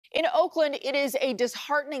In Oakland, it is a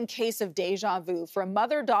disheartening case of deja vu for a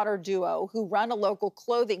mother-daughter duo who run a local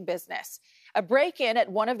clothing business. A break-in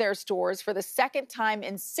at one of their stores for the second time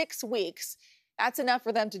in 6 weeks. That's enough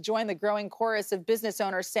for them to join the growing chorus of business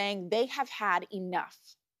owners saying they have had enough.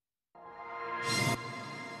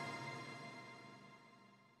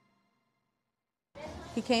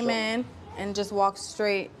 He came in and just walked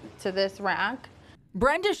straight to this rack.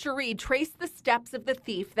 Brenda Cherie traced the steps of the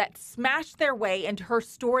thief that smashed their way into her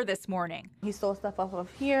store this morning. He stole stuff off of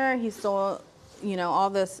here. He stole, all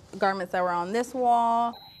the garments that were on this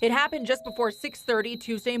wall. It happened just before 6:30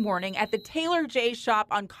 Tuesday morning at the Taylor J shop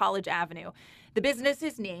on College Avenue. The business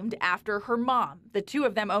is named after her mom. The two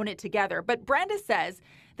of them own it together. But Brenda says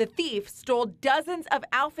the thief stole dozens of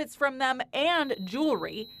outfits from them and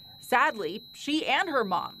jewelry. Sadly, she and her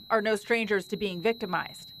mom are no strangers to being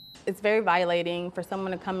victimized. It's very violating for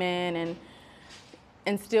someone to come in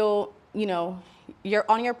and steal, you're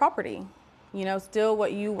on your property, steal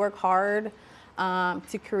what you work hard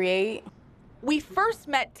to create. We first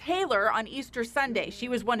met Taylor on Easter Sunday. She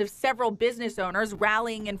was one of several business owners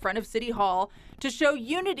rallying in front of City Hall to show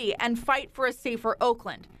unity and fight for a safer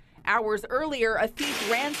Oakland. Hours earlier, a thief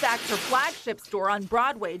ransacked her flagship store on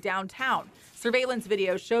Broadway downtown. Surveillance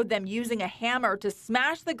video showed them using a hammer to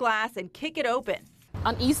smash the glass and kick it open.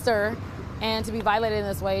 On Easter, and to be violated in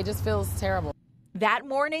this way just feels terrible. That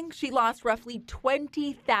morning, she lost roughly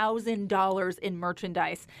 $20,000 in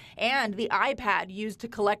merchandise and the iPad used to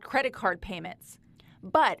collect credit card payments.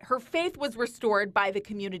 But her faith was restored by the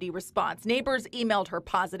community response. Neighbors emailed her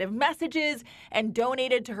positive messages and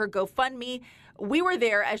donated to her GoFundMe. We were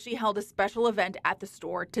there as she held a special event at the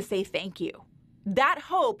store to say thank you. That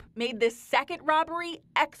hope made this second robbery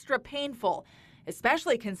extra painful,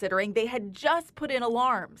 especially considering they had just put in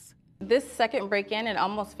alarms. This second break-in, it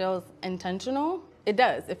almost feels intentional. It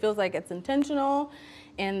does. It feels like it's intentional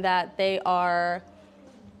in that they are,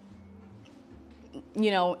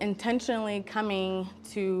 intentionally coming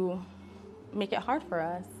to make it hard for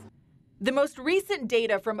us. The most recent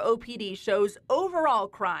data from OPD shows overall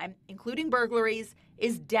crime, including burglaries,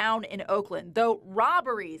 is down in Oakland, though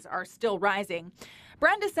robberies are still rising.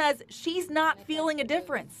 Brenda says she's not feeling a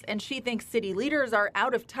difference, and she thinks city leaders are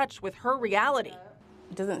out of touch with her reality.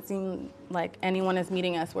 It doesn't seem like anyone is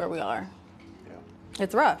meeting us where we are. Yeah.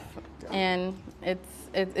 It's rough, and it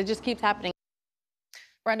just keeps happening.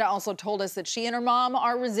 Brenda also told us that she and her mom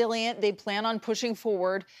are resilient. They plan on pushing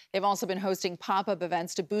forward. They've also been hosting pop-up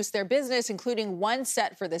events to boost their business, including one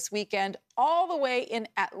set for this weekend all the way in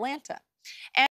Atlanta.